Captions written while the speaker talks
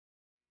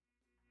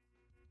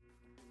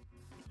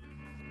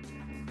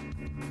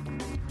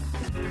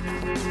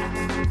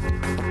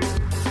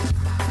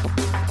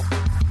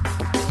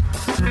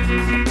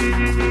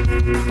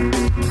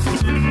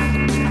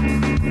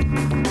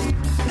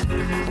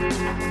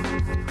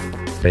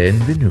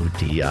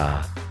Benvenuti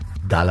a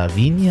Dalla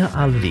Vigna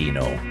al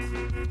Vino,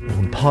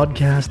 un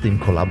podcast in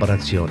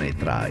collaborazione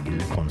tra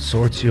il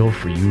Consorzio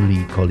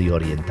Friuli Colli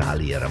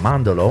Orientali e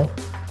Ramandolo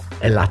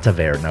e la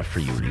taverna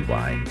Friuli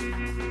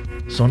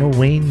Wine. Sono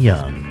Wayne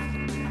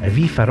Young e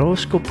vi farò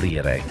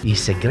scoprire i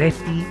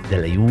segreti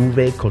delle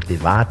uve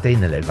coltivate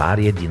nelle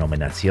varie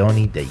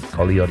denominazioni dei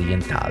Colli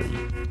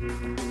Orientali.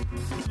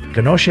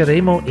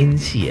 Conosceremo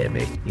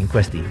insieme in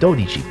queste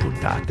 12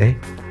 puntate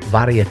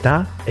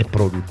varietà e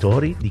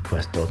produttori di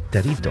questo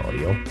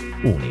territorio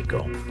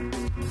unico.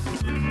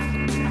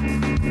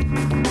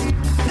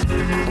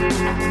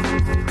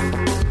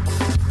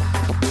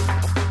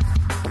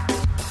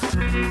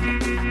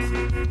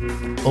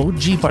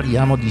 Oggi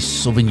parliamo di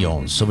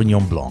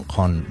Sauvignon Blanc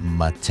con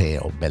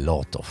Matteo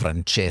Bellotto,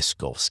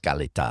 Francesco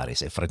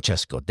Scaletaris e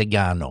Francesco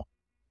Degano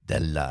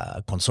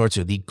del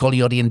Consorzio di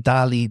Colli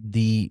Orientali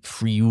di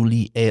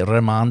Friuli e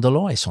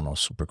Ramandolo, e sono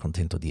super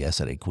contento di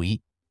essere qui.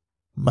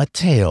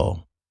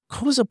 Matteo,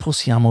 cosa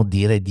possiamo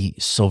dire di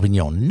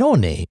Sauvignon?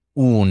 Non è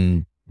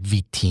un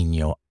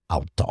vitigno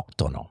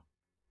autoctono.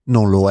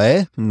 Non lo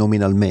è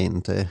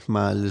nominalmente,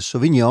 ma il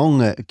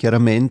Sauvignon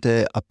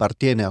chiaramente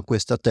appartiene a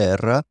questa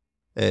terra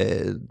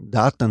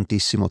da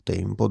tantissimo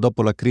tempo.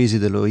 Dopo la crisi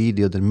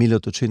dell'oidio del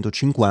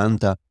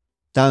 1850,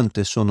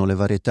 tante sono le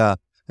varietà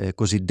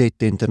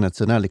cosiddette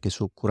internazionali che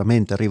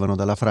sicuramente arrivano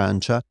dalla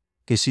Francia,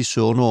 che si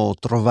sono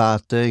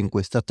trovate in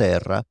questa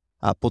terra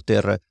a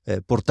poter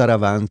portare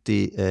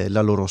avanti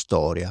la loro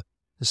storia.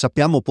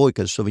 Sappiamo poi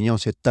che il Sauvignon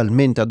si è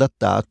talmente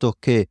adattato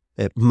che,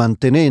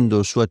 mantenendo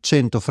il suo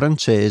accento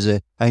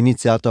francese, ha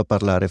iniziato a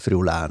parlare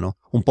friulano,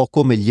 un po'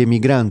 come gli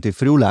emigranti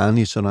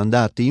friulani sono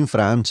andati in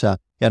Francia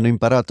e hanno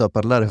imparato a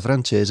parlare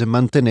francese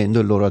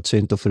mantenendo il loro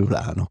accento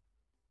friulano.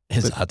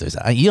 Esatto.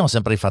 Io ho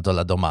sempre fatto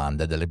la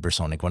domanda delle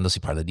persone quando si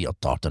parla di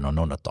autoctono,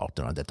 non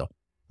autoctono, ho detto,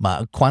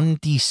 ma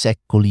quanti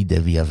secoli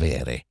devi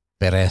avere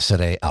per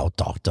essere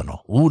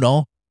autoctono?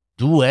 1?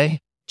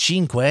 2?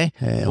 5?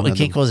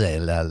 Che cos'è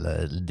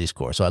il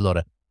discorso?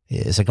 Allora,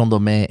 secondo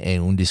me è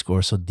un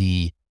discorso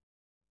di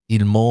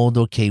il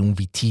modo che un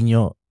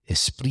vitigno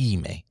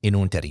esprime in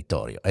un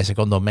territorio. E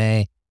secondo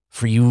me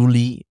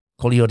Friuli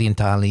Colli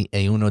Orientali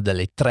è uno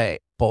delle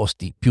 3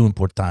 posti più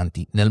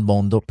importanti nel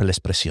mondo per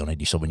l'espressione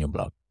di Sauvignon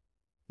Blanc.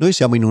 Noi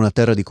siamo in una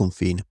terra di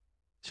confine.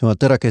 Siamo una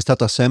terra che è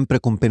stata sempre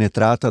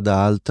compenetrata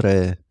da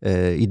altre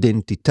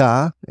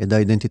identità e da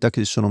identità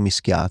che si sono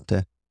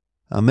mischiate.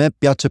 A me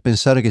piace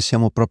pensare che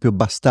siamo proprio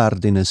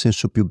bastardi nel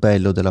senso più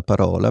bello della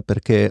parola,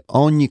 perché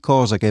ogni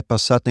cosa che è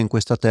passata in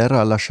questa terra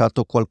ha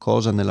lasciato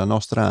qualcosa nella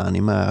nostra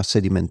anima e ha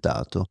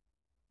sedimentato.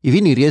 I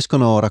vini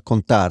riescono a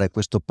raccontare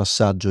questo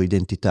passaggio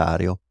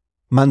identitario,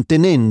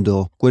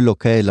 mantenendo quello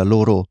che è la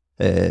loro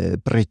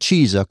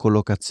precisa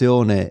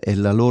collocazione e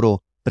la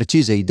loro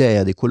precisa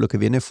idea di quello che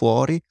viene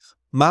fuori,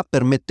 ma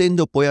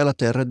permettendo poi alla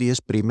terra di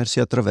esprimersi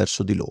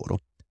attraverso di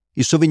loro.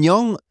 Il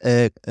Sauvignon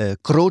è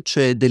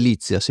croce e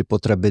delizia, si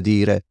potrebbe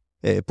dire,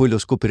 poi lo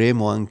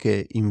scopriremo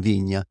anche in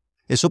vigna,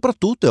 e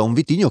soprattutto è un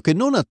vitigno che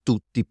non a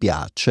tutti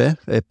piace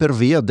per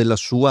via della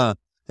sua,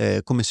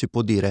 come si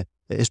può dire,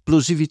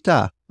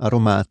 esplosività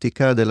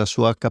aromatica, della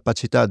sua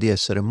capacità di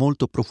essere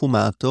molto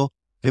profumato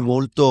e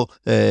molto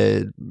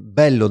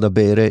bello da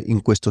bere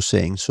in questo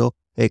senso,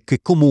 e che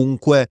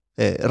comunque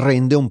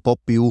rende un po'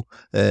 più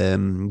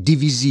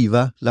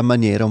divisiva la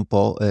maniera un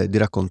po' di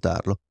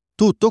raccontarlo.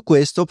 Tutto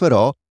questo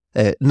però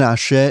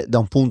nasce da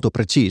un punto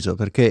preciso,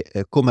 perché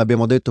come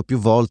abbiamo detto più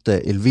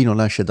volte il vino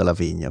nasce dalla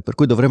vigna, per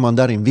cui dovremmo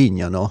andare in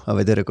vigna, no? A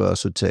vedere cosa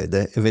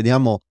succede, e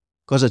vediamo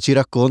cosa ci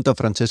racconta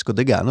Francesco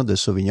Degano del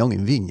Sauvignon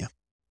in vigna.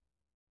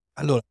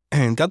 Allora,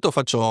 intanto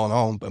faccio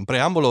un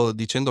preambolo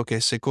dicendo che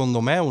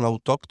secondo me un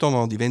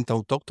autoctono diventa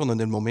autoctono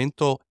nel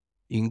momento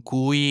in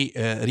cui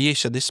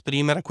riesce ad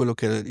esprimere quello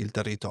che è il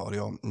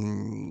territorio.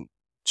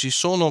 Ci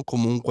sono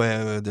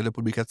comunque delle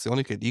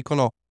pubblicazioni che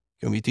dicono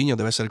che un vitigno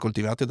deve essere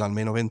coltivato da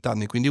almeno 20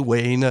 anni, quindi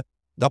Wayne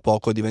da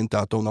poco è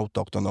diventato un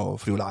autoctono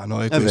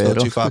friulano, e questo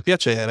vero. ci fa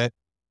piacere.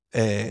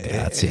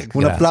 Grazie.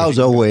 Un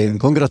applauso a Wayne,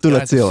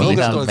 congratulazioni.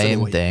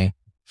 Finalmente.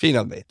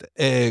 Finalmente.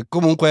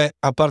 Comunque,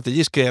 a parte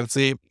gli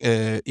scherzi,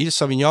 il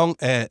Sauvignon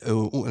è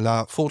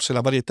forse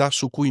la varietà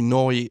su cui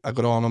noi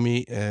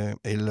agronomi e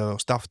il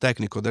staff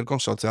tecnico del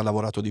consorzio ha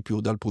lavorato di più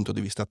dal punto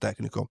di vista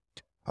tecnico.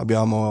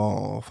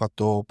 Abbiamo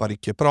fatto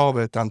parecchie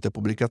prove, tante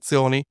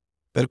pubblicazioni.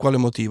 Per quale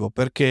motivo?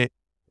 Perché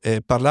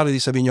parlare di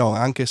Sauvignon,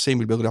 anche se in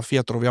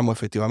bibliografia troviamo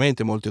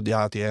effettivamente molti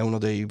odiati, è uno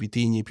dei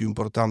vitigni più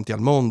importanti al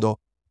mondo,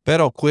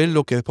 però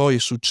quello che poi è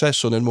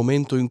successo nel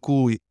momento in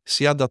cui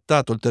si è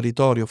adattato il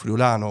territorio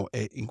friulano,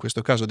 e in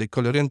questo caso dei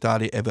Colli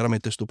Orientali, è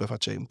veramente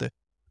stupefacente,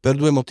 per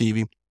 2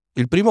 motivi.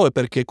 Il primo è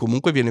perché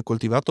comunque viene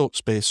coltivato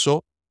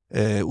spesso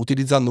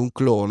utilizzando un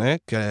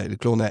clone, che è il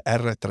clone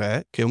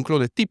R3, che è un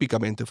clone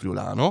tipicamente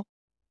friulano,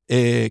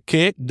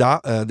 che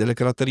dà delle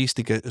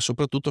caratteristiche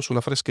soprattutto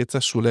sulla freschezza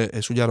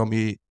e sugli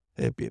aromi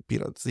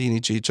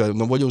pirazzinici, cioè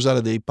non voglio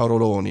usare dei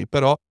paroloni,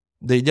 però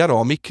degli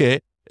aromi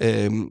che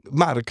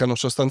marcano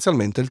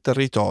sostanzialmente il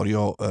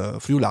territorio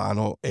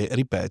friulano e,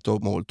 ripeto,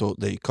 molto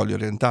dei Colli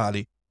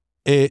Orientali.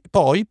 E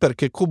poi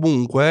perché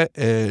comunque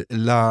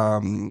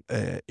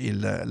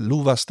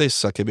l'uva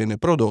stessa che viene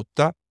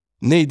prodotta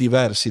nei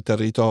diversi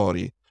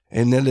territori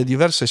e nelle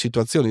diverse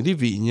situazioni di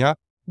vigna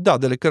dà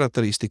delle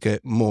caratteristiche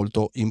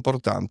molto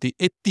importanti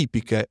e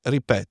tipiche,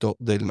 ripeto,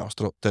 del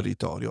nostro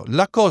territorio.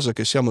 La cosa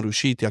che siamo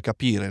riusciti a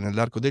capire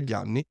nell'arco degli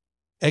anni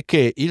è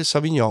che il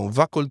Sauvignon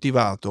va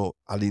coltivato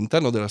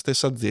all'interno della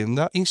stessa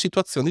azienda in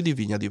situazioni di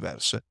vigna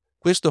diverse.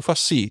 Questo fa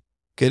sì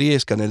che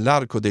riesca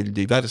nell'arco dei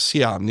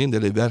diversi anni,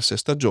 delle diverse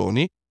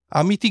stagioni,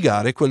 a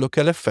mitigare quello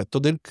che è l'effetto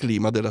del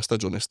clima della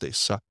stagione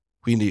stessa.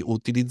 Quindi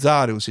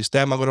utilizzare un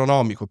sistema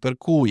agronomico per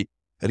cui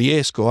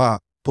riesco a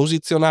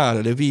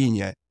posizionare le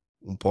vigne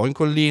un po' in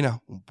collina,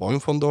 un po'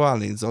 in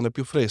fondovalle, in zone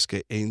più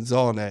fresche e in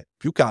zone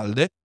più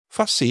calde,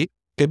 fa sì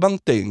che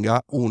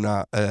mantenga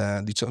uno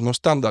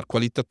standard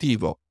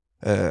qualitativo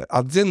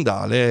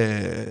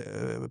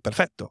aziendale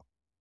perfetto.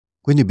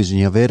 Quindi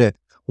bisogna avere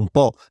un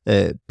po'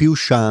 più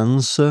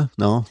chance,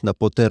 no? Da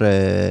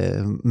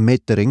poter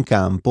mettere in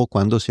campo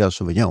quando si ha il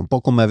Sauvignon, un po'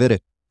 come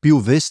avere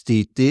più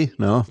vestiti,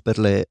 no? Per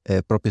le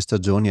proprie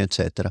stagioni,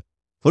 eccetera.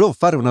 Volevo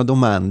fare una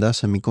domanda,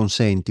 se mi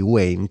consenti,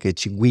 Wayne, che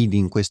ci guidi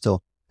in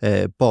questo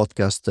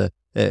podcast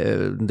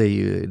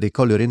dei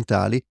Colli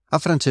Orientali, a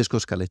Francesco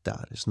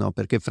Scaletares, no?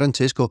 Perché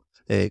Francesco,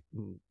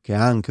 che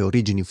ha anche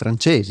origini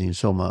francesi,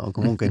 insomma,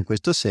 comunque in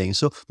questo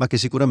senso, ma che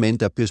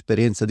sicuramente ha più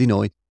esperienza di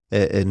noi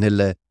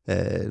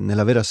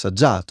nell'aver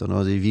assaggiato,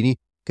 no, dei vini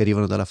che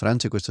arrivano dalla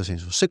Francia in questo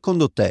senso.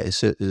 Secondo te,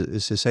 se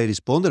sai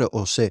rispondere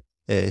o se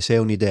hai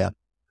un'idea,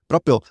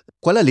 proprio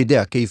qual è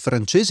l'idea che i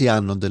francesi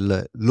hanno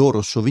del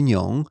loro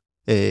Sauvignon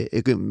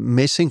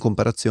messa in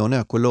comparazione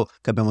a quello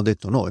che abbiamo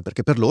detto noi,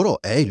 perché per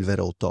loro è il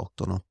vero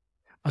autoctono.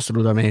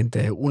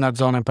 Assolutamente. Una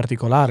zona in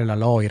particolare, la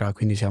Loira,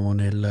 quindi siamo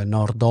nel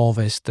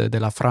nord-ovest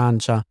della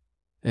Francia,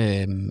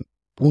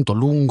 appunto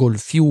lungo il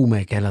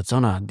fiume, che è la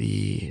zona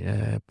di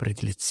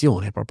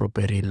predilezione proprio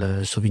per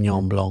il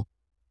Sauvignon Blanc.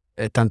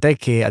 Tant'è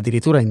che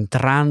addirittura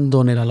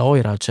entrando nella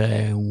Loira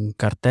c'è un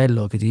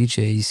cartello che ti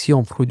dice «Ici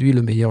on produit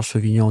le meilleur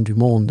Sauvignon du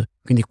monde»,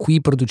 quindi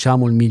qui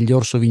produciamo il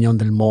miglior Sauvignon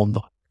del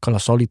mondo, con la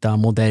solita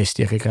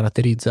modestia che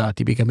caratterizza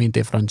tipicamente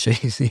i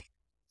francesi.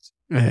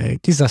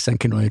 Chissà se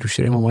anche noi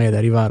riusciremo mai ad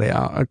arrivare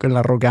a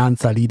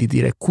quell'arroganza lì di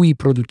dire qui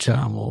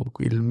produciamo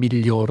il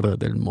miglior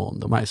del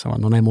mondo, ma insomma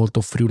non è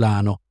molto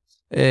friulano.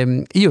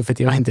 Io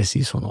effettivamente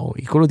sì, sono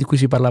quello di cui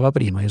si parlava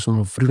prima, io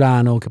sono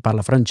friulano che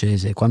parla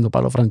francese e quando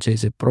parlo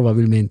francese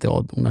probabilmente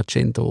ho un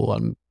accento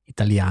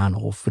italiano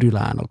o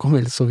friulano, come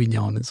il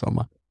Sauvignon,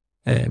 insomma,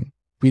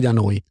 qui da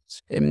noi.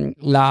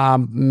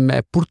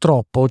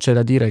 Purtroppo c'è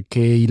da dire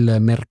che il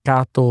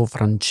mercato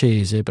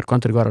francese per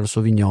quanto riguarda il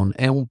Sauvignon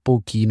è un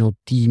pochino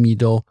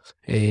timido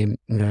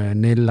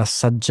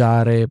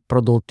nell'assaggiare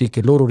prodotti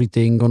che loro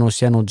ritengono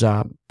siano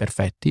già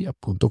perfetti,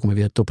 appunto come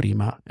vi ho detto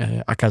prima,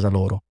 a casa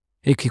loro,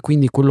 e che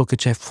quindi quello che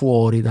c'è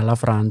fuori dalla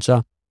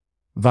Francia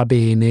va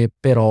bene,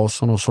 però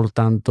sono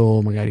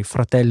soltanto magari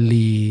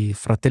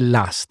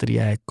fratellastri,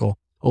 ecco,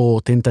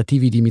 o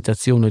tentativi di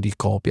imitazione o di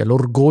copia.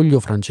 L'orgoglio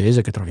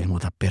francese che troviamo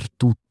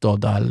dappertutto,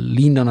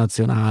 dall'inno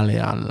nazionale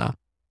alla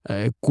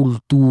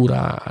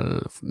cultura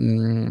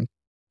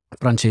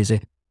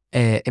francese,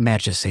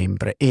 emerge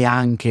sempre, e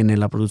anche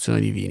nella produzione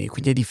di vini.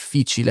 Quindi è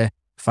difficile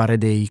fare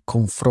dei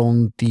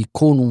confronti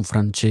con un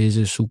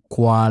francese su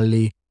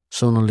quali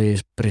sono le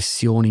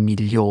espressioni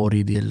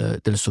migliori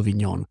del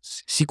Sauvignon.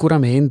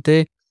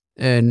 Sicuramente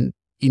è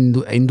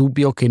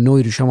indubbio che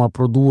noi riusciamo a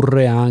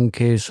produrre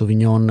anche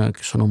Sauvignon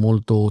che sono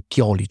molto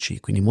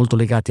tiolici, quindi molto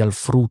legati al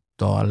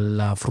frutto,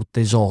 alla frutta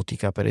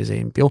esotica per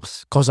esempio,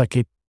 cosa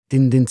che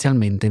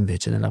tendenzialmente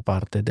invece nella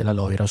parte della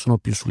Loira sono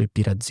più sulle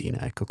pirazzine.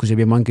 Ecco, così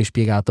abbiamo anche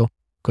spiegato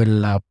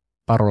quella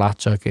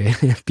parolaccia che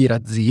è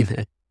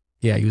pirazzine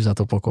che hai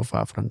usato poco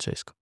fa,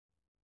 Francesco.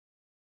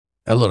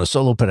 Allora,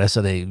 solo per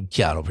essere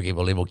chiaro, perché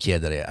volevo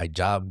chiedere, hai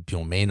già più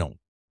o meno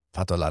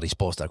fatto la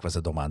risposta a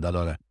questa domanda.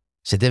 Allora,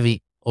 se devi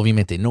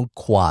ovviamente non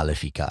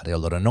qualificare,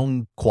 allora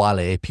non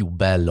quale è più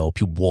bello o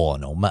più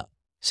buono, ma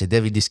se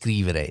devi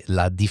descrivere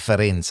la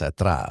differenza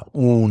tra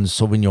un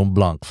Sauvignon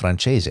Blanc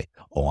francese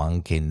o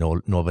anche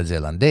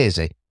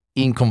neozelandese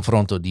in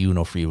confronto di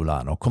uno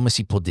friulano, come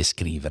si può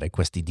descrivere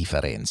queste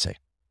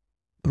differenze?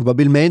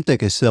 Probabilmente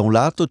che se da un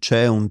lato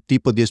c'è un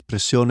tipo di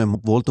espressione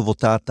molto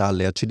votata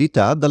alle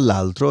acidità,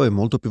 dall'altro è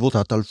molto più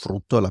votata al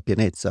frutto e alla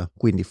pienezza.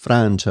 Quindi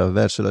Francia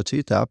verso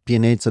l'acidità,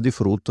 pienezza di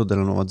frutto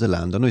della Nuova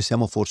Zelanda. Noi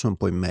siamo forse un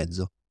po' in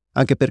mezzo.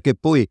 Anche perché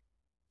poi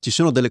ci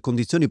sono delle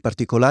condizioni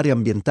particolari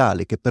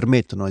ambientali che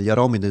permettono agli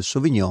aromi del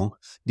Sauvignon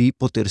di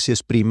potersi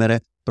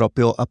esprimere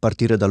proprio a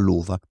partire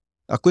dall'uva.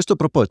 A questo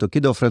proposito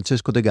chiedo a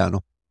Francesco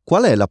Degano,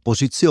 qual è la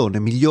posizione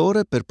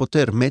migliore per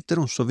poter mettere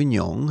un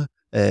Sauvignon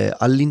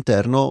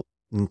all'interno,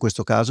 in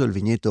questo caso il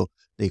vigneto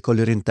dei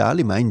Colli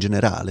Orientali, ma in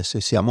generale, se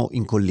siamo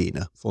in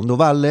collina?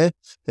 Fondovalle?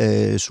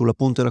 Sulla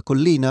punta della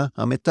collina?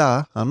 A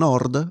metà? A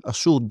nord? A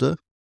sud?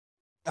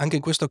 Anche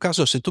in questo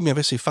caso, se tu mi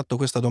avessi fatto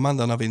questa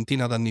domanda una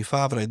ventina d'anni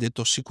fa, avrei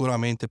detto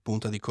sicuramente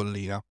punta di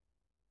collina.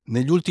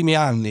 Negli ultimi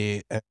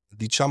anni,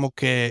 diciamo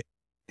che,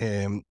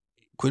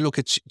 quello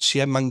che ci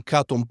è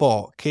mancato un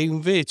po', che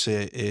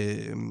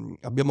invece,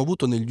 abbiamo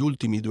avuto negli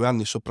ultimi 2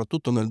 anni,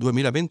 soprattutto nel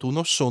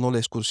 2021, sono le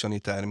escursioni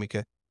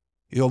termiche.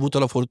 Io ho avuto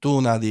la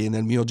fortuna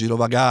nel mio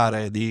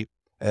girovagare di,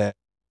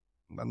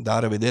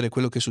 andare a vedere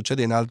quello che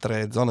succede in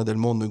altre zone del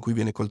mondo in cui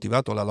viene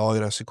coltivato l'aloe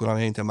vera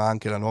sicuramente, ma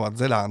anche la Nuova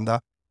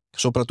Zelanda.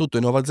 Soprattutto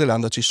in Nuova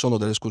Zelanda ci sono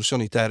delle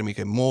escursioni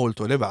termiche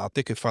molto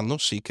elevate che fanno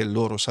sì che il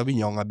loro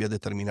Sauvignon abbia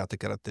determinate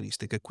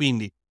caratteristiche.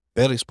 Quindi,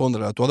 per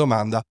rispondere alla tua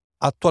domanda,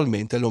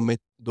 attualmente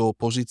lo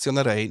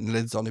posizionerei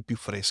nelle zone più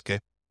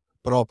fresche,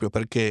 proprio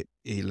perché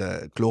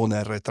il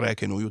clone R3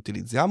 che noi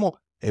utilizziamo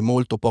è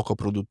molto poco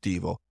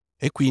produttivo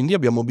e quindi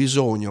abbiamo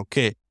bisogno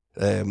che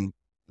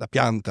la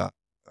pianta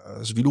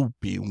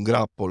sviluppi un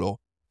grappolo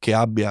che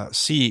abbia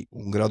sì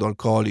un grado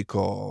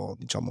alcolico,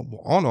 diciamo,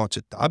 buono,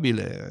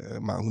 accettabile,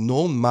 ma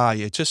non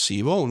mai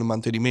eccessivo, un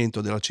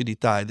mantenimento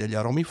dell'acidità e degli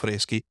aromi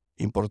freschi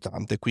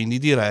importante. Quindi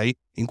direi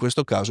in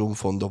questo caso un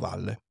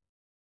fondovalle.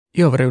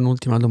 Io avrei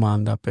un'ultima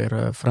domanda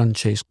per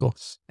Francesco.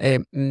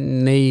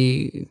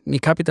 Mi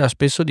capita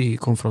spesso di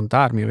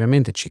confrontarmi,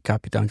 ovviamente ci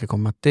capita anche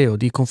con Matteo,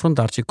 di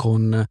confrontarci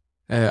con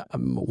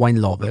wine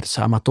lovers,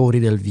 amatori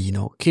del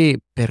vino, che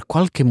per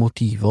qualche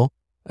motivo,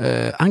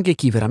 anche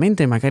chi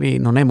veramente magari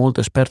non è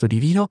molto esperto di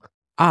vino,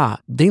 ha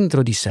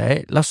dentro di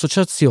sé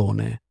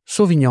l'associazione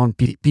Sauvignon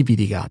pipì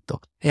di gatto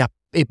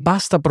e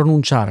basta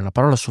pronunciare la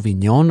parola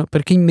Sauvignon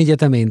perché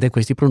immediatamente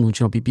questi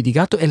pronunciano pipì di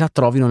gatto e la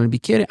trovino nel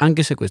bicchiere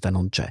anche se questa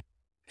non c'è.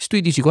 Se tu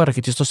gli dici guarda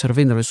che ti sto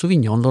servendo il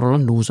Sauvignon, loro lo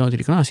annusano e ti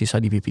dicono si sa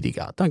di pipì di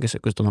gatto, anche se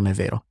questo non è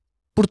vero.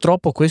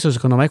 Purtroppo questo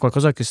secondo me è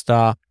qualcosa che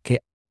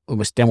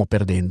stiamo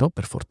perdendo,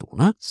 per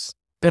fortuna,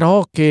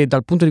 però che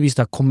dal punto di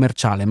vista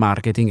commerciale,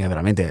 marketing, è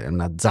veramente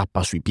una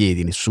zappa sui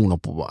piedi, nessuno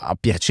ha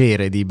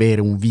piacere di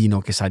bere un vino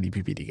che sa di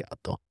pipì di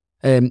gatto.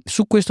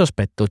 Su questo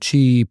aspetto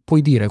ci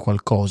puoi dire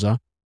qualcosa?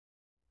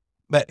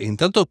 Beh,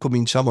 intanto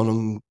cominciamo a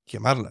non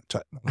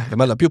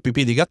chiamarla più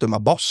pipì di gatto,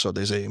 ma bosso, ad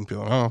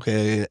esempio, no?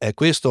 Che è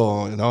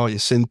questo, no? Il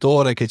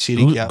sentore che ci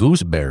richiama.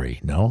 Gooseberry,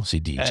 no? Si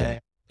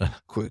dice.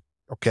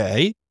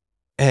 Ok.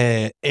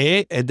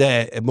 Ed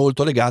è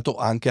molto legato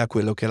anche a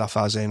quello che è la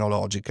fase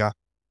enologica.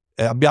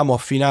 Abbiamo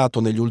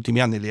affinato negli ultimi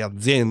anni, le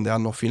aziende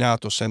hanno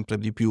affinato sempre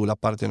di più la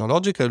parte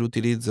enologica e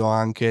l'utilizzo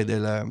anche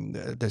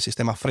del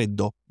sistema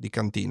freddo di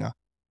cantina.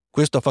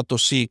 Questo ha fatto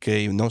sì che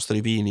i nostri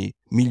vini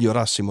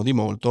migliorassimo di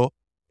molto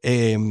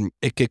e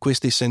che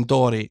questi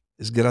sentori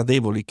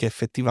sgradevoli che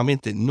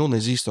effettivamente non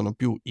esistono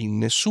più in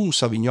nessun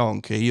Sauvignon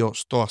che io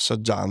sto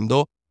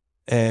assaggiando,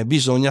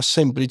 bisogna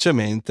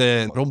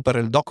semplicemente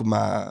rompere il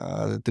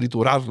dogma,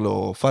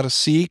 triturarlo, far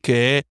sì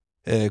che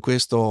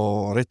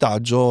questo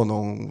retaggio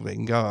non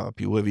venga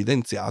più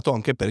evidenziato,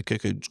 anche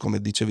perché, come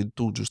dicevi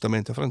tu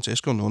giustamente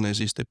Francesco, non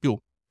esiste più.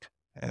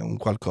 È un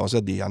qualcosa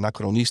di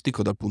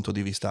anacronistico dal punto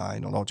di vista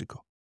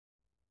enologico.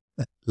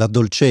 La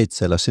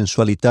dolcezza e la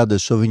sensualità del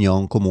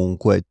Sauvignon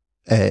comunque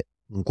è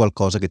un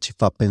qualcosa che ci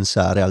fa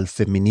pensare al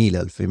femminile,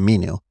 al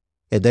femmineo,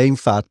 ed è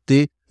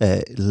infatti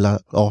la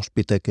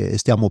ospite che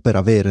stiamo per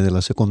avere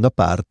nella seconda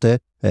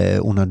parte,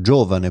 una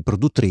giovane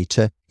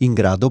produttrice in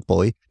grado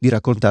poi di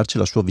raccontarci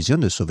la sua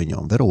visione del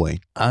Sauvignon, vero Wayne?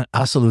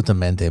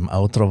 Assolutamente,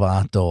 ho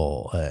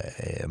trovato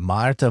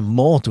Marta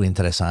molto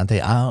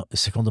interessante, ha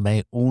secondo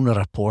me un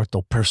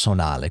rapporto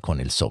personale con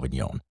il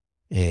Sauvignon.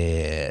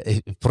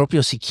 E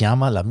proprio si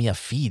chiama la mia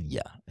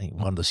figlia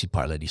quando si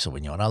parla di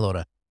Sauvignon.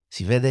 Allora,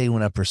 si vede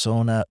una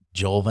persona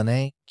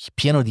giovane,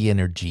 piena di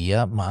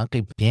energia, ma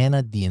anche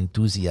piena di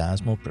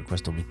entusiasmo per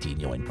questo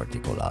vitigno in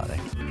particolare.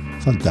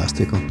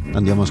 Fantastico,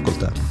 andiamo a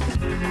ascoltare.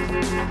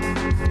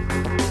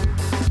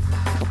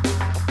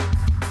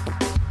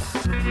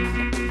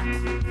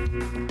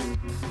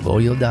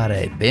 Voglio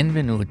dare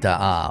benvenuta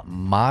a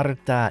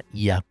Marta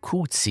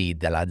Iacuzzi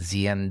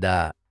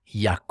dell'azienda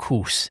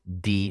Jacuss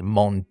di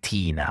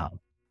Montina.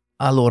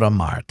 Allora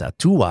Marta,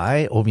 tu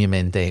hai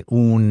ovviamente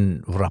un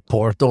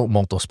rapporto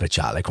molto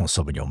speciale con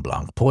Sauvignon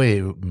Blanc.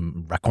 Puoi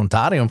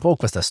raccontare un po'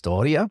 questa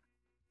storia?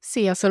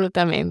 Sì,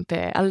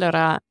 assolutamente.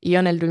 Allora,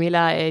 io nel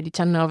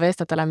 2019 è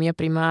stata la mia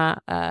prima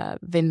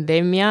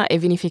vendemmia e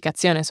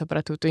vinificazione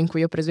soprattutto, in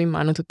cui ho preso in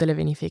mano tutte le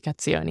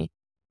vinificazioni.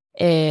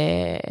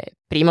 E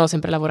prima ho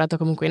sempre lavorato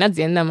comunque in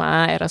azienda,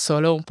 ma era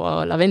solo un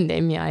po' la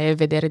vendemmia e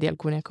vedere di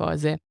alcune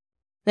cose.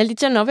 Nel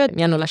 2019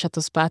 mi hanno lasciato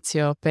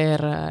spazio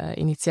per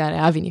iniziare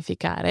a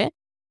vinificare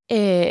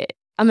e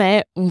a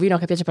me un vino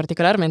che piace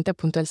particolarmente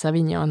appunto è il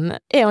Sauvignon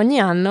e ogni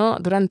anno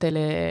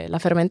durante la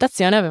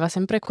fermentazione aveva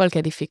sempre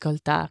qualche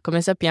difficoltà.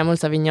 Come sappiamo il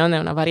Sauvignon è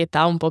una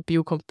varietà un po'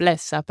 più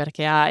complessa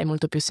perché è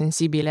molto più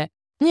sensibile.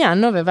 Ogni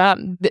anno aveva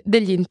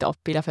degli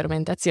intoppi la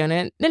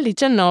fermentazione. Nel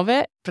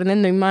 2019,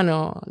 prendendo in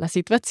mano la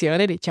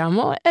situazione,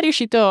 diciamo, è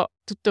riuscito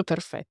tutto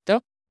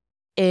perfetto.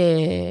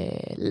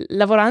 E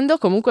lavorando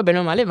comunque bene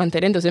o male,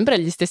 mantenendo sempre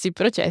gli stessi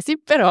processi,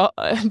 però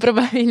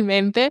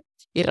probabilmente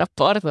il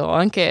rapporto o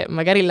anche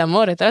magari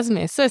l'amore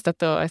trasmesso è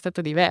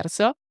stato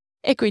diverso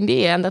E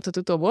quindi è andato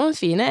tutto a buon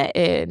fine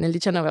e nel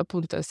 19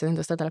 appunto,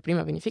 essendo stata la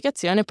prima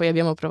vinificazione, poi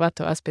abbiamo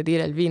provato a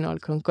spedire il vino al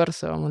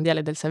concorso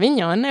mondiale del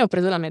Sauvignon e ho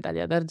preso la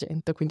medaglia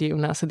d'argento, quindi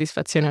una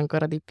soddisfazione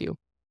ancora di più.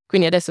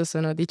 Quindi adesso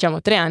sono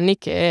 3 anni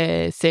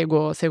che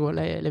seguo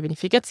le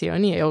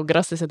vinificazioni e ho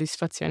grosse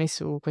soddisfazioni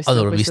su questo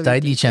Allora, mi stai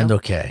vitigno. dicendo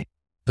che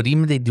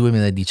prima del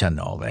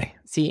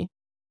 2019 Sì,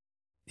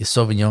 il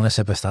Sauvignon è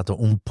sempre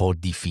stato un po'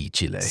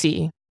 difficile.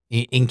 sì.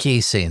 In che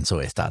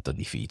senso è stato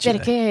difficile?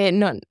 Perché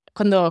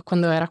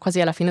quando era quasi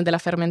alla fine della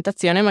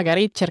fermentazione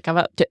magari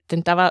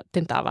tentava,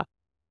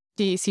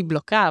 si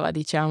bloccava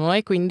diciamo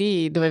e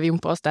quindi dovevi un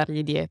po'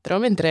 stargli dietro,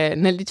 mentre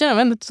nel 19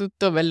 è andato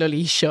tutto bello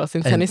liscio,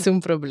 senza nessun E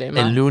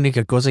problema.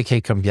 l'unica cosa che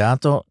è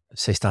cambiato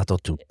sei stato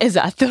tu.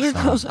 Esatto.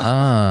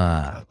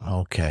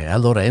 Ok,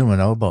 allora è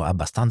una roba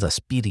abbastanza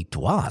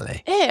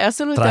spirituale tra te e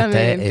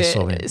Assolutamente.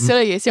 Sauvignon.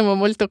 Solo che siamo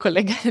molto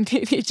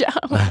collegati,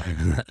 diciamo.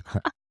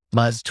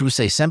 Ma tu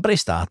sei sempre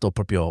stato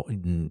proprio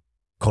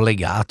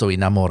collegato,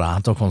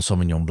 innamorato con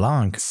Sauvignon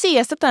Blanc? Sì,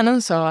 è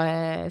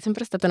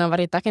sempre stata una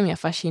varietà che mi ha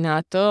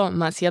affascinato,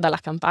 ma sia dalla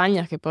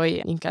campagna che poi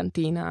in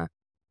cantina.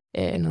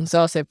 Non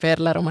so se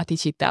per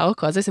l'aromaticità o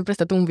cosa, è sempre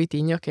stato un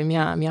vitigno che mi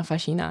ha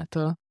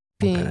affascinato.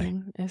 Sì,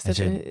 Ok. è stato,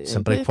 C'è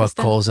sempre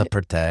qualcosa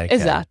per te.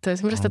 Esatto, è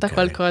sempre stata Ok.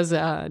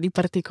 qualcosa di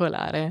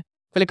particolare.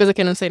 Quelle cose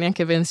che non sai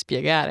neanche ben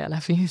spiegare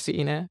alla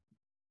fine.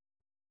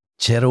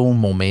 C'era un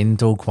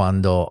momento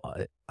quando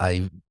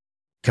hai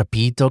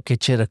capito che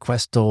c'era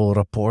questo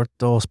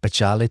rapporto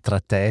speciale tra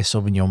te e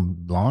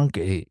Sauvignon Blanc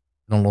e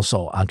non lo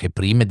so, anche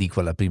prima di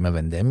quella prima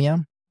vendemmia?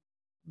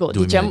 Diciamo un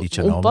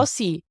 2019? po'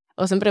 sì.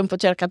 Ho sempre un po'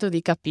 cercato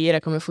di capire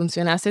come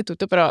funzionasse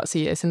tutto, però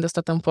sì, essendo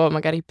stata un po'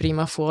 magari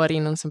prima fuori,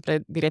 non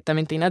sempre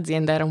direttamente in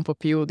azienda, era un po'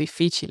 più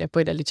difficile.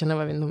 Poi dal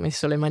 19 avendo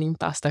messo le mani in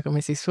pasta,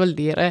 come si suol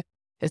dire,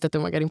 è stato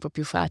magari un po'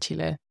 più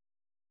facile.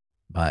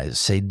 Ma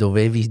se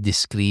dovevi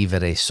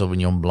descrivere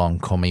Sauvignon Blanc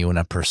come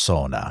una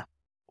persona,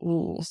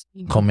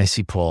 come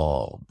si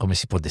può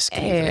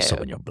descrivere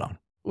Sauvignon Blanc?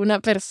 Una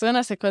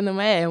persona secondo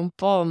me è un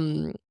po',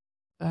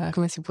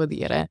 come si può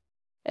dire,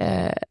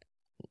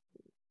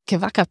 che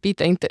va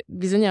capita,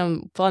 bisogna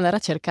un po' andare a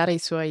cercare i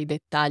suoi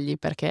dettagli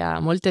perché ha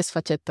molte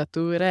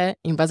sfaccettature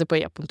in base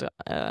poi appunto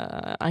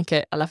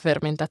anche alla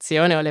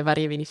fermentazione o alle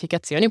varie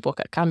vinificazioni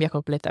cambia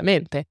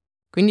completamente.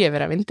 Quindi è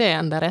veramente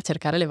andare a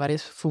cercare le varie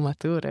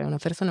sfumature. È una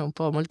persona un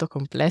po' molto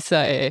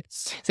complessa e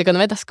secondo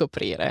me da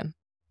scoprire.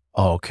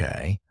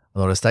 Ok,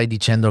 allora stai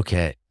dicendo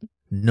che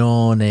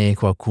non è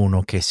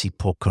qualcuno che si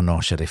può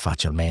conoscere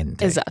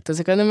facilmente. Esatto,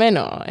 secondo me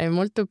no, è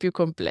molto più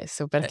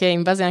complesso perché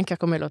in base anche a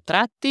come lo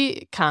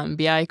tratti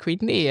cambia e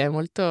quindi è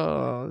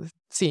molto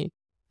sì.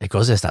 E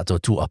cos'è stato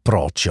il tuo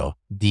approccio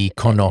di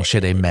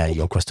conoscere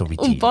meglio questo Un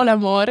vitigno? po'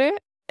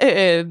 l'amore,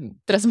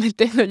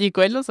 trasmettendogli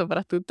quello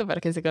soprattutto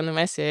perché secondo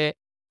me se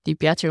ti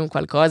piace un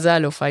qualcosa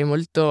lo fai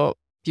molto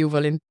più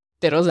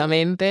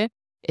volenterosamente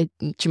e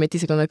ci metti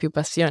secondo me più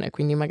passione,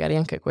 quindi magari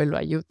anche quello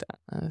aiuta.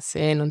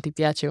 Se non ti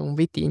piace un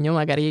vitigno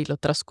magari lo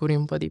trascuri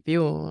un po' di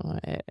più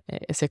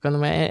e secondo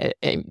me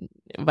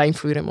va a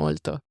influire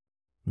molto.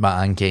 Ma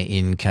anche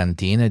in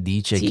cantina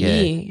dice che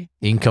Sì.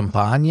 in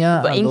campagna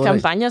In allora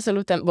campagna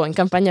in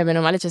campagna bene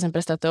o male c'è sempre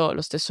stato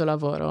lo stesso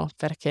lavoro,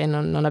 perché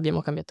non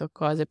abbiamo cambiato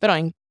cose, però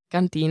in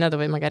cantina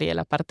dove magari è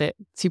la parte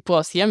si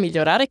può sia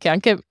migliorare che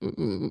anche,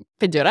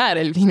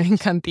 peggiorare il vino in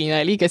cantina,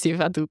 è lì che si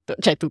fa tutto,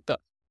 cioè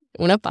tutto.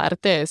 Una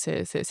parte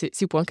se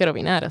si può anche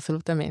rovinare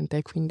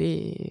assolutamente,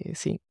 quindi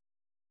sì.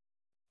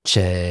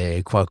 c'è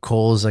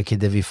qualcosa che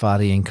devi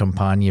fare in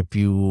campagna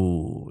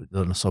più,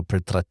 non so,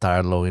 per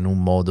trattarlo in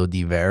un modo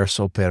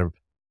diverso, per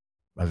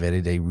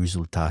avere dei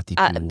risultati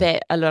più...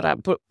 Allora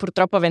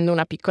purtroppo avendo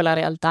una piccola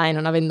realtà e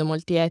non avendo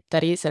molti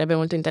ettari, sarebbe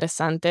molto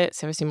interessante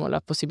se avessimo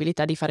la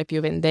possibilità di fare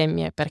più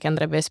vendemmie, perché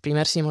andrebbe a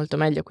esprimersi molto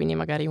meglio, quindi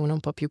magari una un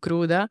po' più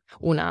cruda,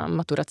 una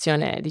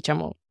maturazione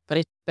diciamo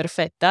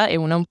perfetta e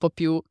una un po'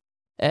 più,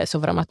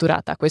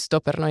 sovramaturata. Questo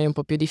per noi è un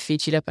po' più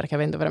difficile perché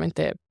avendo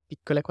veramente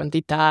piccole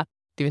quantità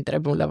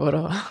diventerebbe un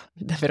lavoro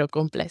davvero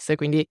complesso e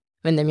quindi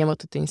vendemmiamo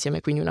tutto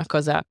insieme, quindi una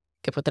cosa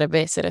che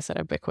potrebbe essere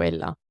sarebbe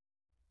quella.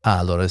 Ah,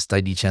 allora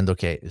stai dicendo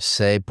che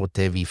se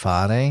potevi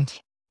fare,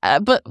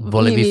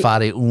 volevi Mi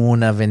fare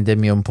una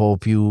vendemmia un po'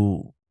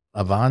 più Sì,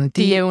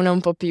 avanti? è una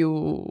un po'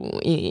 più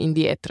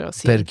indietro,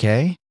 sì.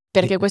 Perché?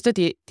 Perché questo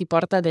ti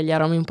porta degli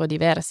aromi un po'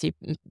 diversi,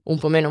 un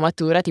po' meno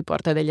matura ti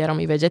porta degli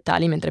aromi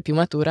vegetali, mentre più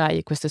matura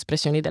hai queste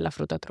espressioni della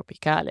frutta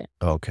tropicale,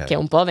 Ok. che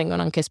un po'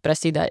 vengono anche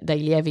espressi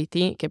dai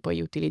lieviti che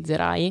poi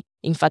utilizzerai.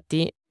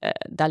 Infatti,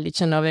 dal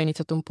 19 ho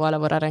iniziato un po' a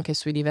lavorare anche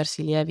sui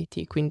diversi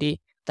lieviti, quindi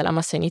dalla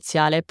massa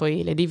iniziale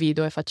poi le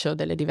divido e faccio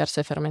delle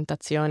diverse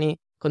fermentazioni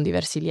con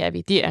diversi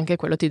lieviti e anche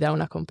quello ti dà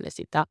una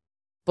complessità.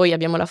 Poi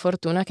abbiamo la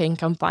fortuna che in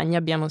campagna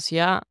abbiamo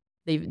sia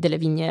delle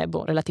vigne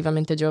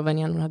relativamente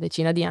giovani, hanno una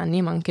decina di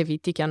anni, ma anche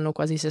viti che hanno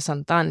quasi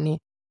 60 anni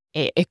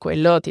e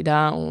quello ti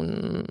dà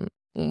un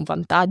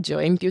vantaggio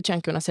e in più c'è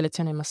anche una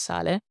selezione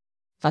massale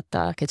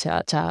fatta che ci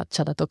ha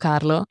dato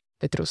Carlo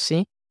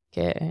Petrussi,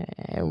 che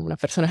è una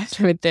persona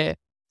veramente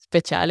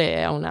speciale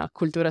e ha una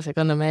cultura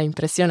secondo me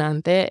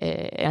impressionante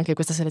e anche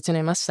questa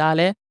selezione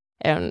massale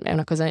è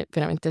una cosa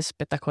veramente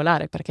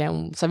spettacolare, perché è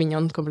un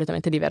Sauvignon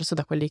completamente diverso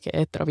da quelli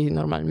che trovi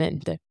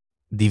normalmente.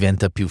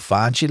 Diventa più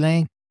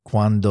facile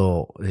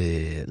quando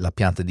la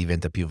pianta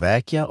diventa più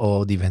vecchia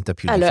o diventa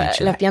più Allora, la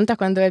difficile? pianta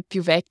quando è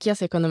più vecchia,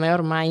 secondo me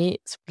ormai,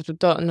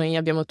 soprattutto noi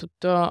abbiamo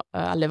tutto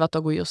allevato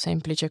a guio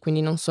semplice,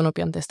 quindi non sono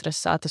piante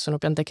stressate, sono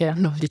piante che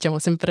hanno, diciamo,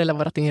 sempre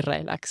lavorato in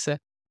relax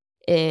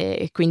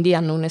e quindi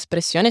hanno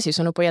un'espressione, si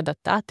sono poi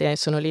adattate,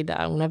 sono lì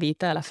da una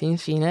vita alla fin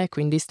fine,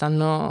 quindi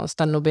stanno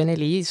bene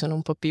lì, sono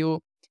un po' più,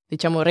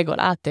 diciamo,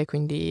 regolate,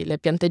 quindi le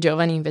piante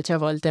giovani invece a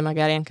volte,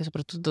 magari anche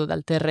soprattutto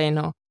dal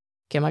terreno,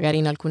 che magari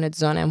in alcune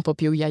zone è un po'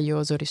 più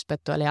ghiaioso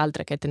rispetto alle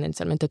altre, che è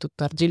tendenzialmente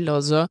tutto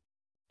argilloso,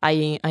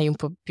 hai un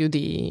po' più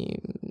di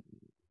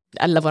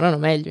lavorano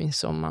meglio,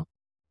 insomma.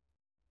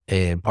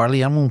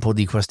 Parliamo un po'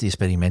 di questi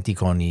esperimenti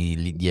con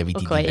i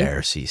lieviti Okay.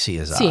 diversi. Sì, Sì,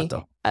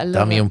 esatto.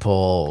 Dammi un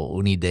po'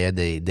 un'idea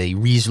dei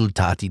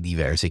risultati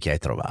diversi che hai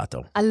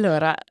trovato.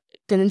 allora,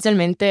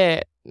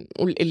 tendenzialmente,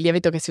 il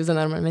lievito che si usa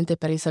normalmente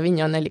per il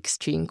Sauvignon è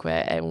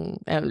l'X5, è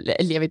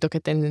il lievito che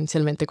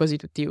tendenzialmente quasi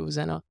tutti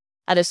usano.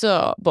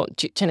 Adesso,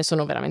 ce ne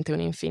sono veramente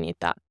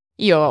un'infinità.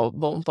 Io,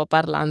 un po'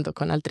 parlando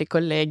con altri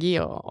colleghi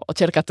ho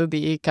cercato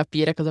di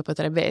capire cosa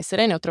potrebbe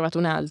essere, ne ho trovato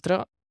un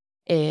altro,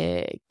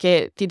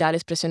 che ti dà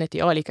l'espressione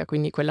etiolica,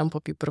 quindi quella un po'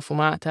 più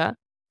profumata,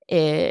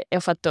 e ho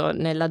fatto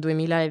nella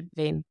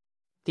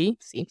 2020,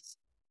 sì,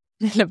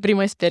 nel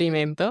primo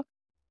esperimento.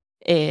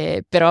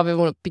 Però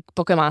avevo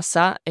poca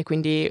massa e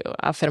quindi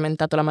ha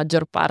fermentato la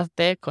maggior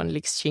parte con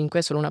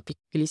l'X5, solo una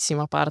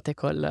piccolissima parte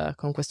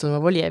con questo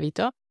nuovo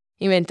lievito,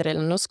 mentre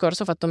l'anno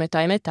scorso ho fatto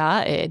metà e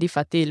metà e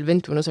difatti il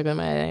 21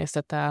 secondo me è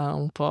stata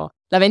un po'.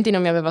 La 20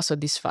 non mi aveva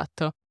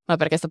soddisfatto, ma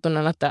perché è stata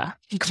un'annata,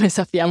 come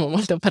sappiamo,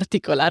 molto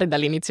particolare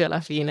dall'inizio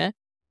alla fine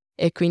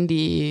e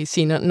quindi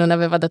sì, non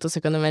aveva dato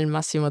secondo me il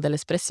massimo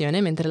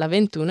dell'espressione, mentre la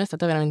 21 è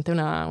stata veramente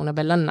una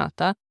bella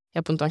annata e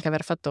appunto anche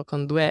aver fatto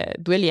con due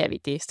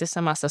lieviti, stessa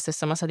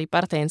massa di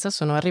partenza,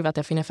 sono arrivate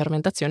a fine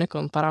fermentazione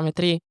con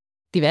parametri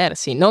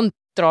diversi, non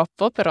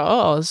troppo,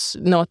 però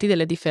noti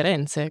delle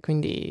differenze,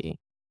 quindi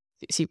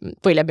sì,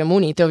 poi le abbiamo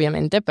unite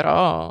ovviamente,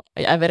 però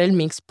avere il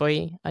mix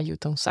poi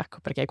aiuta un sacco,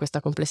 perché hai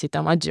questa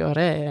complessità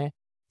maggiore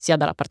sia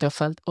dalla parte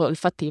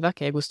olfattiva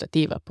che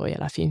gustativa poi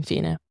alla fin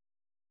fine.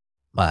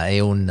 Ma è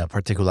una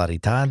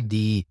particolarità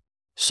di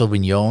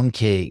Sauvignon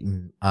che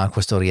ha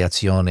questa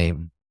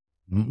reazione,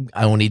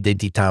 ha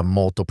un'identità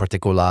molto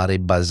particolare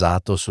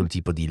basato sul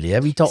tipo di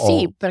lievito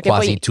Sì, o perché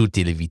quasi poi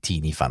tutti i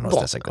lievitini fanno la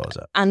stessa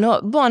cosa?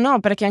 no,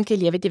 perché anche i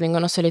lieviti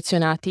vengono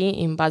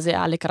selezionati in base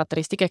alle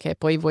caratteristiche che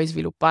poi vuoi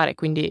sviluppare,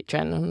 quindi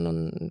cioè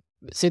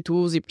se tu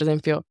usi per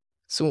esempio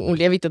su un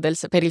lievito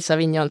per il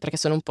Sauvignon, perché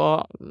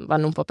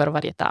vanno un po' per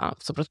varietà,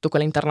 soprattutto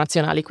quelle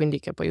internazionali, quindi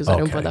che puoi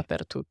usare un po' Ok.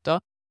 dappertutto,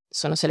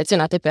 sono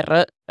selezionate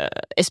per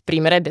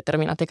esprimere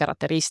determinate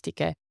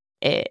caratteristiche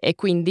e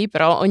quindi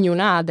però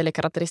ognuna ha delle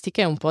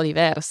caratteristiche un po'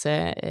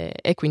 diverse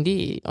e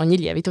quindi ogni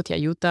lievito ti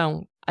aiuta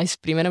a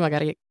esprimere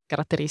magari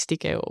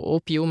caratteristiche o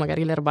più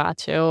magari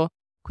l'erbaceo,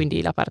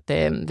 quindi la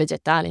parte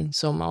vegetale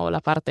insomma, o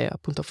la parte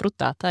appunto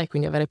fruttata e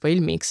quindi avere poi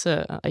il mix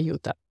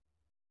aiuta.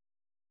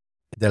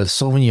 Del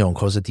Sauvignon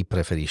cosa ti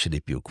preferisci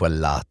di più? Quel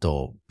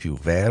lato più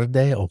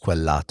verde o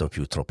quel lato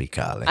più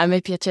tropicale? A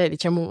me piace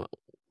diciamo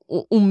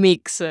un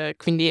mix,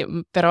 quindi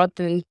però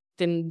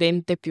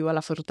tendente più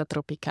alla frutta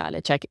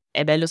tropicale, cioè che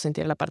è bello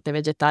sentire la parte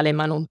vegetale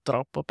ma non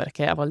troppo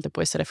perché a volte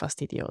può essere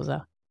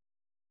fastidiosa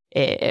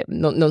e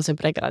non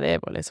sempre è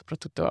gradevole,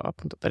 soprattutto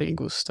appunto per il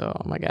gusto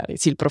magari,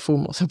 sì il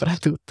profumo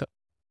soprattutto.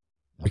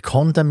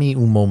 Raccontami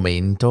un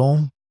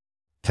momento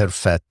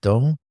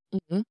perfetto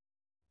Mh-mh.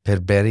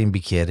 per bere un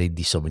bicchiere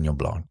di Sauvignon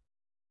Blanc.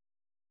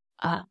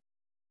 Ah.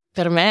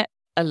 Per me,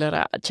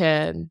 allora,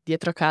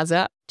 dietro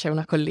casa c'è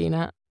una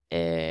collina,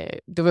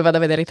 dove vado a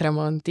vedere i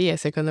tramonti e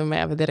secondo me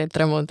a vedere il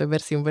tramonto e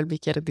bersi un bel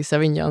bicchiere di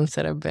Sauvignon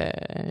sarebbe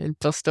il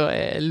posto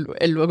e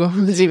il luogo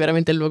sì,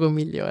 veramente il luogo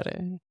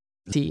migliore.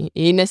 Sì,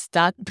 in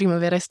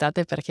primavera,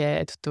 estate perché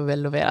è tutto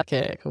bello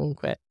che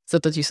comunque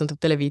sotto ci son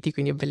tutte le viti,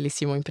 quindi è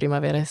bellissimo in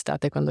primavera,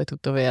 estate quando è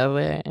tutto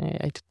verde e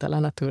hai tutta la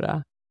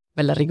natura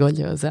bella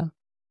rigogliosa.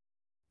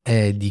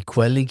 È di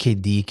quelli che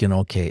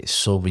dicono che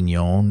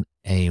Sauvignon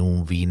è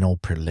un vino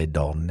per le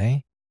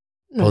donne?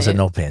 Non Cosa è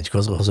ne pensi?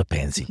 Cosa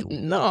pensi tu?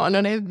 No,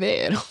 non è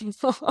vero.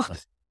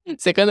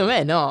 Secondo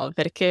me no,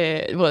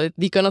 perché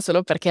dicono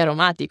solo perché è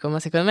aromatico, ma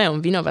secondo me è un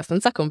vino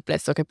abbastanza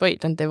complesso che poi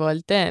tante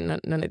volte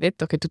non è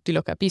detto che tutti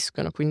lo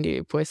capiscono,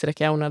 quindi può essere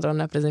che a una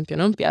donna per esempio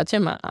non piace,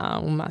 ma a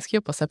un maschio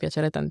possa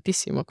piacere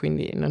tantissimo,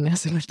 quindi non è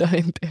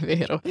assolutamente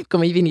vero.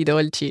 Come i vini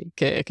dolci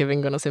che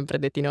vengono sempre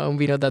detti: "No, è un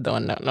vino da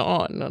donna".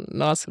 No,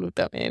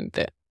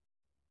 assolutamente.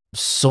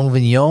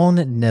 Sauvignon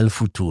nel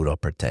futuro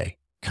per te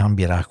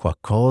cambierà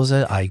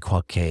qualcosa? Hai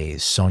qualche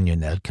sogno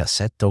nel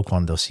cassetto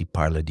quando si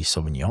parla di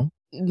Sauvignon?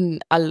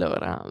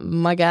 Allora,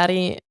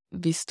 magari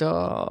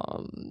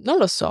visto non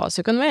lo so,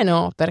 secondo me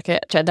no, perché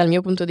cioè dal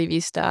mio punto di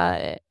vista,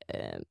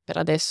 per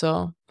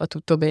adesso va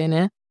tutto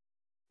bene,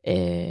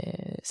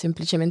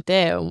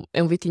 semplicemente è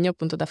un vitigno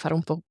appunto da fare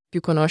un po'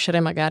 più conoscere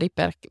magari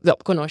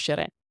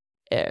conoscere,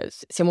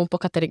 siamo un po'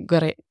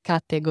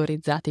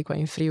 categorizzati qua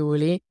in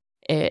Friuli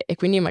e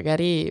quindi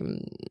magari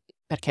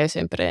perché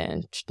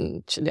sempre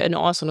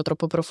no, sono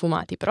troppo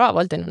profumati, però a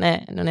volte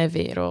non è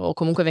vero, o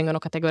comunque vengono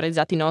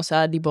categorizzati no,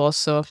 sa di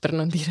bosso, per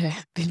non dire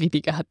pipi di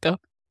gatto,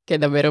 che è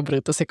davvero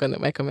brutto secondo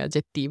me come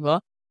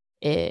aggettivo,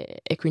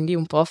 e quindi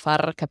un po'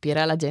 far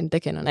capire alla gente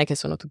che non è che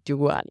sono tutti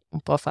uguali,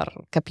 un po' far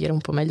capire un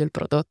po' meglio il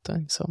prodotto,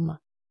 insomma.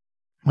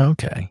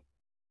 Ok.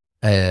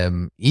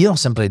 Io ho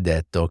sempre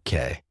detto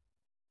che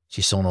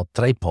ci sono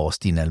 3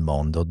 posti nel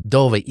mondo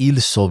dove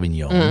il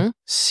Sauvignon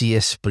si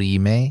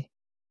esprime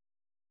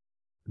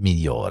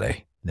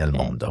migliore nel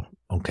mondo,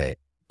 ok?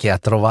 Che ha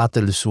trovato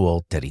il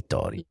suo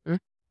territorio.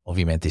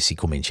 Ovviamente si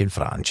comincia in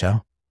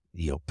Francia.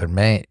 Per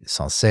me,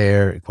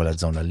 Sancerre, quella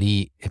zona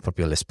lì, è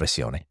proprio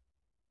l'espressione.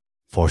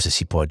 Forse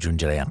si può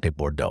aggiungere anche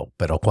Bordeaux,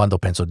 però quando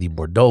penso di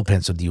Bordeaux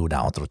penso di un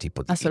altro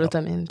tipo di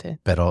Assolutamente. vino.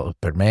 Però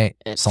per me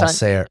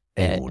Sancerre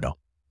è uno.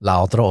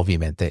 L'altro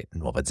ovviamente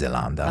Nuova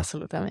Zelanda.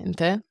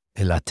 Assolutamente.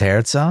 E la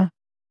terza?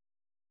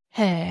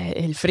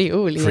 Il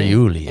Friuli.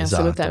 Friuli,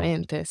 esatto.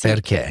 Assolutamente. Sì.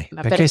 Perché?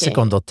 Perché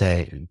secondo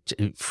te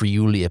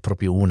Friuli è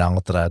proprio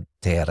un'altra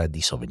terra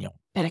di Sauvignon?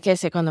 Perché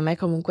secondo me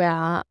comunque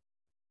ha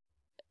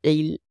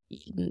il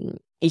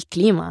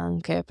clima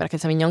anche, perché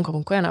il Sauvignon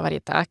comunque è una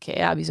varietà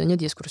che ha bisogno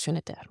di escursione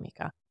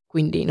termica.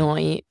 Quindi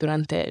noi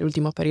durante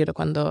l'ultimo periodo,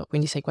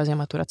 quindi sei quasi a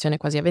maturazione,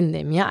 quasi a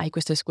vendemmia, hai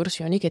queste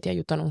escursioni che ti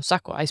aiutano un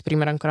sacco a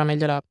esprimere ancora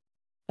meglio la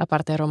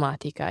parte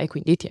aromatica e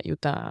quindi ti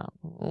aiuta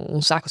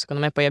un sacco.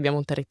 Secondo me poi abbiamo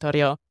un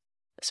territorio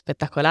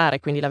spettacolare,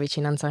 quindi la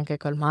vicinanza anche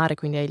col mare,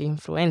 quindi hai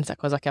l'influenza,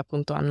 cosa che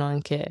appunto hanno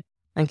anche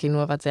in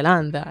Nuova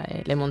Zelanda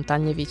e le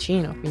montagne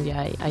vicino, quindi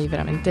hai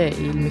veramente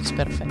il mix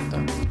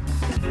perfetto.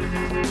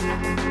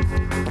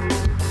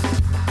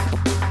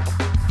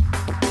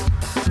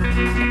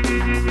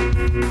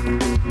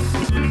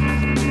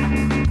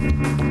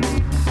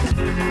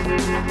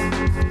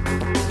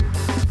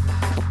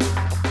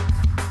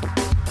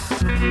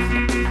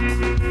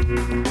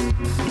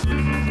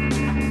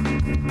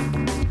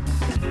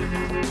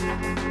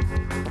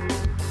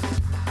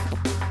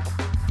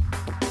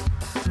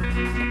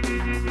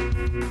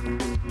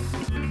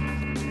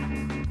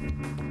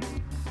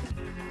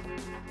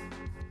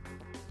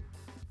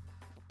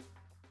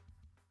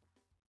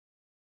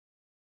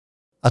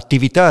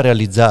 Attività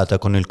realizzata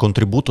con il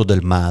contributo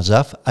del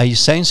MASAF ai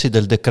sensi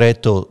del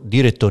decreto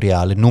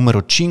direttoriale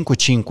numero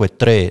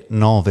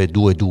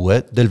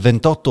 553922 del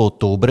 28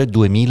 ottobre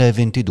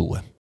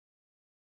 2022.